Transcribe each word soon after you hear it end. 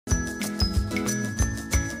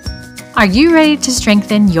Are you ready to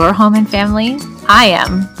strengthen your home and family? I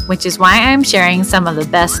am, which is why I'm sharing some of the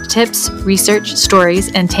best tips, research,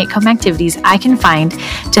 stories, and take-home activities I can find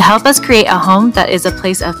to help us create a home that is a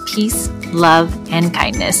place of peace, love, and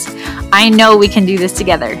kindness. I know we can do this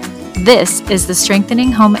together. This is the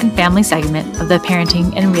Strengthening Home and Family segment of the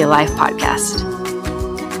Parenting in Real Life podcast.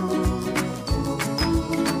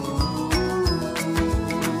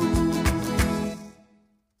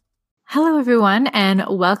 Hello, everyone, and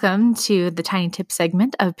welcome to the Tiny Tip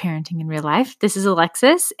segment of Parenting in Real Life. This is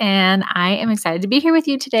Alexis, and I am excited to be here with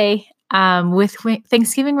you today. With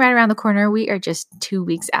Thanksgiving right around the corner, we are just 2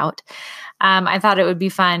 weeks out. I thought it would be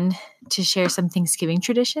fun to share some Thanksgiving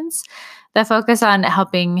traditions that focus on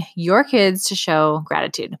helping your kids to show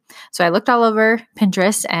gratitude. So I looked all over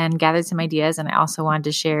Pinterest and gathered some ideas, and I also wanted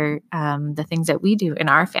to share the things that we do in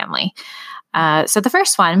our family. So the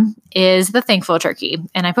first one is the thankful turkey.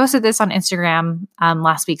 And I posted this on Instagram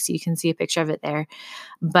last week, so you can see a picture of it there.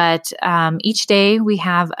 But each day we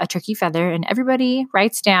have a turkey feather, and everybody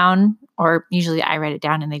writes down, or usually I write it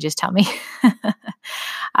down and they just tell me,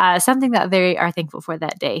 something that they are thankful for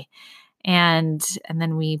that day. And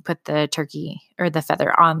then we put the turkey or the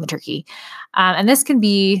feather on the turkey. And this can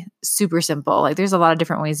be super simple. Like there's a lot of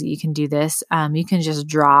different ways that you can do this. You can just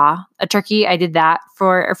draw a turkey. I did that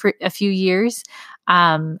for a few years.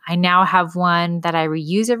 I now have one that I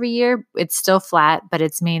reuse every year. It's still flat, but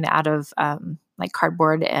it's made out of like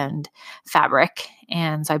cardboard and fabric.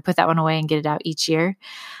 And so I put that one away and get it out each year.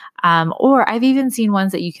 Or I've even seen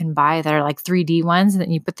ones that you can buy that are like 3D ones, and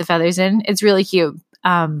then you put the feathers in. It's really cute.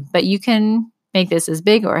 But you can make this as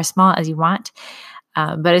big or as small as you want.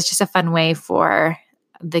 But it's just a fun way for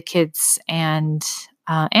the kids and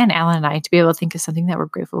Alan and I to be able to think of something that we're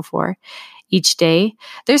grateful for each day.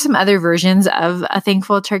 There's some other versions of a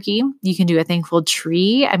thankful turkey. You can do a thankful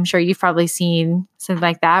tree. I'm sure you've probably seen something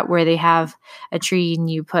like that where they have a tree and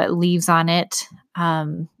you put leaves on it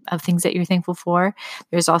of things that you're thankful for.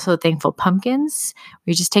 There's also thankful pumpkins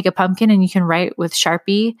where you just take a pumpkin and you can write with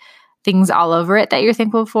Sharpie things all over it that you're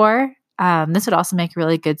thankful for. This would also make a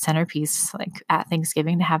really good centerpiece, like at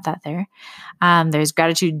Thanksgiving, to have that there. There's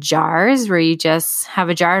gratitude jars where you just have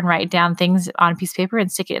a jar and write down things on a piece of paper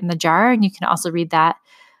and stick it in the jar. And you can also read that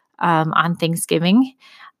on Thanksgiving.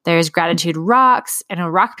 There's gratitude rocks, and a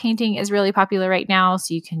rock painting is really popular right now.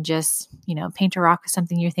 So you can just, paint a rock with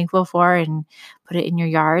something you're thankful for and put it in your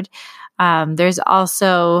yard. There's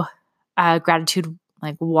also gratitude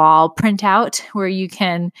like wall printout where you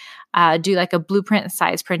can do like a blueprint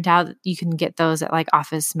size printout. You can get those at like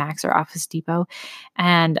Office Max or Office Depot,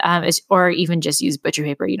 and or even just use butcher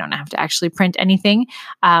paper. You don't have to actually print anything,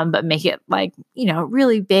 but make it like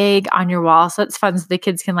really big on your wall. So it's fun. So the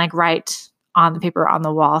kids can like write on the paper on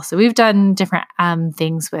the wall. So we've done different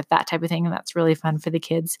things with that type of thing, and that's really fun for the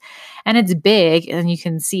kids. And it's big, and you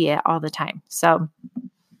can see it all the time. So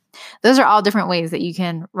those are all different ways that you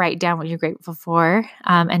can write down what you're grateful for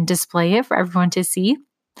and display it for everyone to see.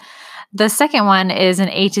 The second one is an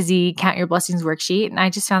A to Z Count Your Blessings worksheet. And I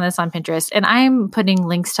just found this on Pinterest. And I'm putting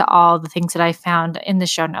links to all the things that I found in the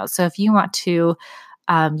show notes. So if you want to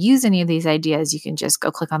use any of these ideas, you can just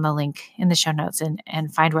go click on the link in the show notes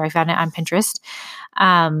and find where I found it on Pinterest.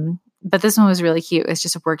 But this one was really cute. It's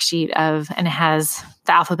just a worksheet and it has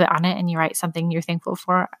the alphabet on it, and you write something you're thankful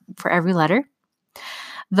for every letter.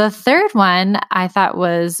 The third one I thought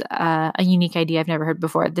was a unique idea I've never heard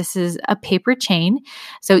before. This is a paper chain.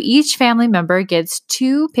 So each family member gets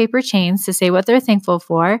 2 paper chains to say what they're thankful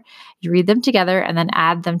for. You read them together and then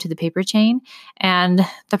add them to the paper chain. And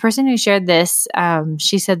the person who shared this,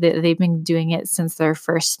 she said that they've been doing it since their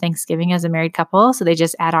first Thanksgiving as a married couple. So they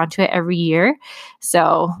just add on to it every year.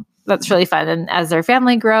 So that's really fun. And as their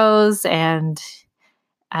family grows and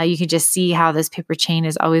you can just see how this paper chain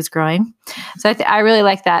is always growing. So I really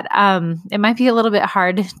like that. It might be a little bit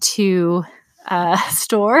hard to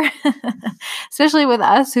store, especially with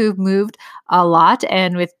us who've moved a lot,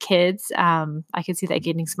 and with kids, I could see that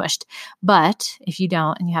getting smushed. But if you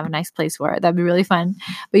don't and you have a nice place for it, that'd be really fun.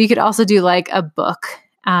 But you could also do like a book,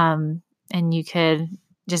 and you could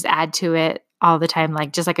just add to it all the time,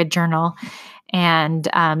 like just like a journal. And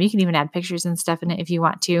you can even add pictures and stuff in it if you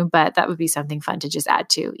want to, but that would be something fun to just add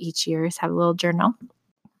to each year, is have a little journal.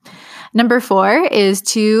 Number 4 is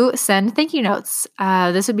to send thank you notes.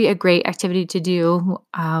 This would be a great activity to do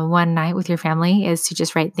one night with your family, is to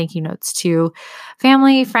just write thank you notes to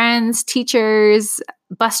family, friends, teachers,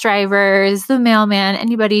 bus drivers, the mailman,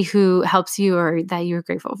 anybody who helps you or that you're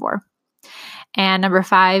grateful for. And number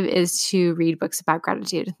 5 is to read books about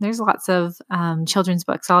gratitude. There's lots of children's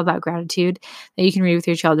books all about gratitude that you can read with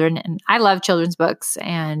your children. And I love children's books,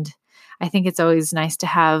 and I think it's always nice to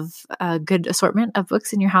have a good assortment of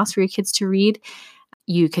books in your house for your kids to read.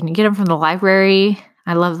 You can get them from the library.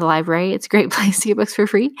 I love the library. It's a great place to get books for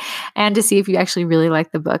free and to see if you actually really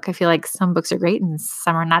like the book. I feel like some books are great and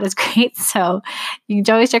some are not as great. So you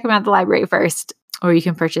can always check them out at the library first, or you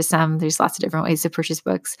can purchase some. There's lots of different ways to purchase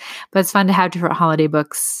books, but it's fun to have different holiday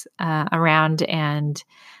books around, and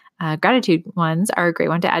gratitude ones are a great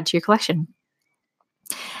one to add to your collection.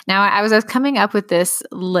 Now, I was coming up with this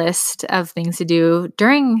list of things to do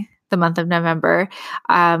during the month of November.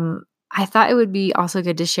 I thought it would be also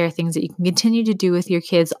good to share things that you can continue to do with your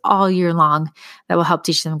kids all year long that will help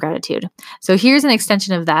teach them gratitude. So here's an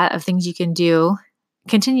extension of that, of things you can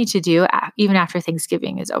continue to do even after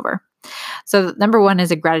Thanksgiving is over. So number one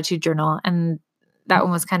is a gratitude journal. And that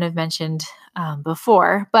one was kind of mentioned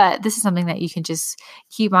before, but this is something that you can just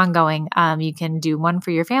keep on going. You can do one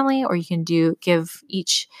for your family, or you can give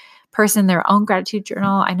each person their own gratitude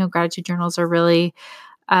journal. I know gratitude journals are really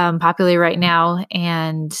popular right now,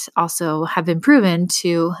 and also have been proven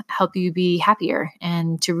to help you be happier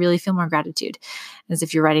and to really feel more gratitude, as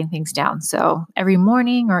if you're writing things down. So every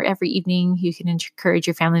morning or every evening, you can encourage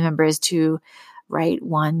your family members to write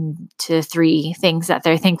 1 to 3 things that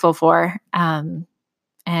they're thankful for.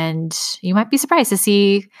 And you might be surprised to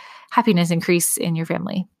see happiness increase in your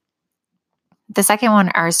family. The second one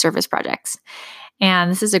are service projects.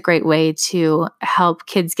 And this is a great way to help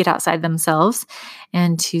kids get outside themselves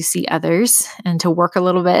and to see others and to work a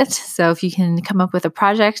little bit. So if you can come up with a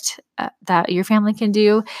project that your family can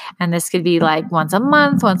do, and this could be like once a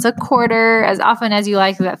month, once a quarter, as often as you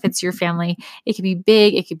like that fits your family. It could be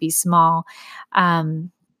big, it could be small.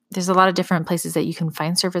 There's a lot of different places that you can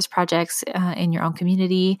find service projects in your own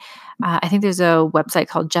community. I think there's a website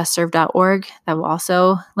called justserve.org that will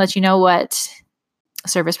also let you know what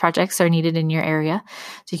service projects are needed in your area.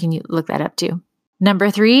 So you can look that up too. Number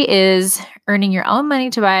 3 is earning your own money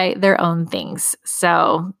to buy their own things.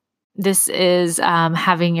 So this is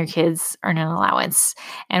having your kids earn an allowance,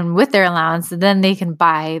 and with their allowance, then they can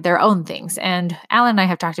buy their own things. And Alan and I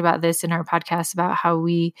have talked about this in our podcast about how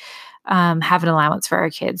we have an allowance for our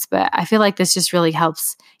kids. But I feel like this just really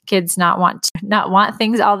helps kids not want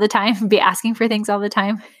things all the time, be asking for things all the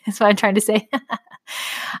time. That's what I'm trying to say.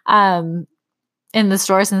 In the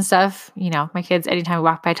stores and stuff, my kids, anytime we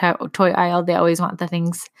walk by toy aisle, they always want the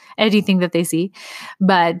things, anything that they see.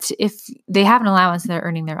 But if they have an allowance and they're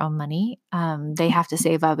earning their own money, they have to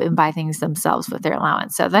save up and buy things themselves with their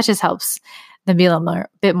allowance. So that just helps them be a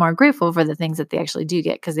bit more grateful for the things that they actually do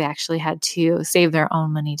get, because they actually had to save their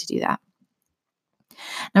own money to do that.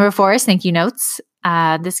 Number 4 is thank you notes.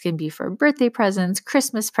 This can be for birthday presents,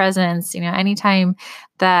 Christmas presents, anytime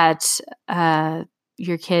that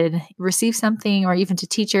your kid receives something, or even to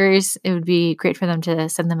teachers, it would be great for them to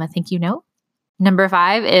send them a thank you note. Number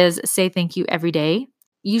 5 is say thank you every day.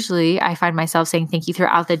 Usually I find myself saying thank you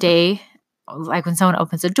throughout the day, like when someone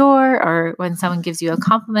opens a door or when someone gives you a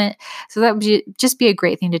compliment. So that would just be a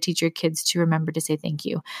great thing to teach your kids to remember to say thank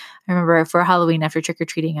you. I remember for Halloween, after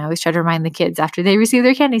trick-or-treating, I always try to remind the kids after they receive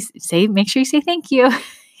their candy, make sure you say thank you,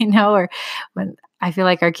 or when I feel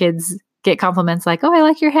like our kids get compliments like, oh, I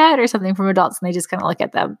like your hat or something from adults, and they just kind of look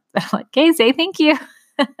at them. I'm like, okay, say thank you.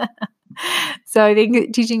 So I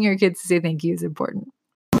think teaching your kids to say thank you is important.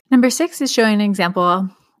 Number 6 is showing an example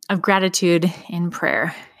of gratitude in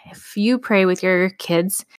prayer. If you pray with your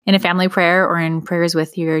kids in a family prayer or in prayers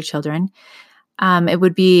with your children, it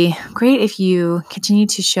would be great if you continue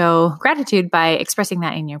to show gratitude by expressing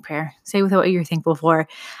that in your prayer. Say with what you're thankful for.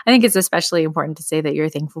 I think it's especially important to say that you're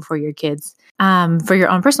thankful for your kids. For your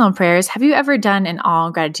own personal prayers, have you ever done an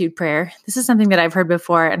all gratitude prayer? This is something that I've heard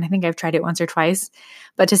before, and I think I've tried it once or twice.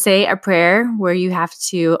 But to say a prayer where you have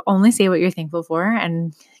to only say what you're thankful for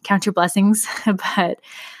and count your blessings, but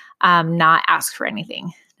not ask for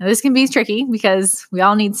anything. Now, this can be tricky because we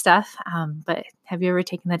all need stuff, but have you ever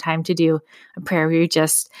taken the time to do a prayer where you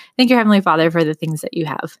just thank your Heavenly Father for the things that you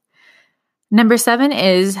have? Number 7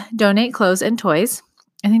 is donate clothes and toys.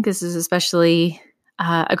 I think this is especially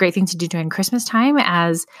a great thing to do during Christmas time,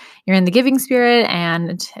 as you're in the giving spirit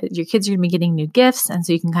and your kids are going to be getting new gifts. And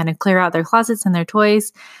so you can kind of clear out their closets and their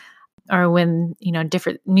toys. Or when,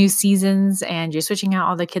 different new seasons and you're switching out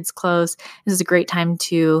all the kids' clothes, this is a great time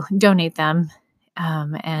to donate them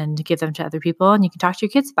and give them to other people. And you can talk to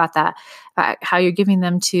your kids about that, about how you're giving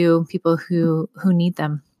them to people who need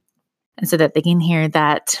them, and so that they can hear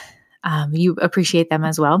that you appreciate them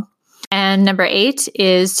as well. And number 8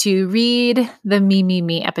 is to read The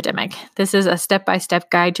Me Epidemic. This is a step-by-step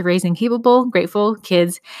guide to raising capable, grateful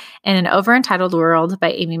kids in an over-entitled world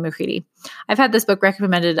by Amy McCready. I've had this book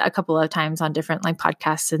recommended a couple of times on different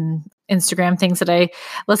podcasts and Instagram things that I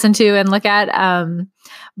listen to and look at.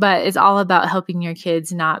 But it's all about helping your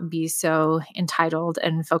kids not be so entitled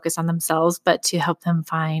and focus on themselves, but to help them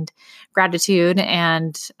find gratitude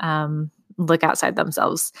and look outside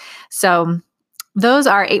themselves. So those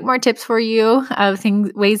are 8 more tips for you of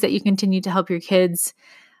ways that you continue to help your kids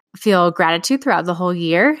feel gratitude throughout the whole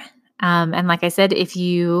year. And like I said, if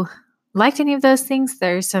you liked any of those things,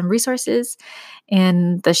 there's some resources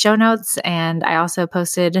in the show notes. And I also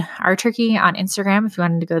posted our turkey on Instagram if you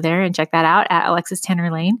wanted to go there and check that out at Alexis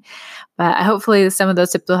Tanner Lane. But hopefully some of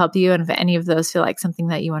those tips will help you. And if any of those feel like something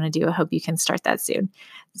that you want to do, I hope you can start that soon.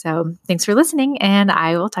 So thanks for listening, and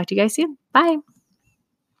I will talk to you guys soon. Bye.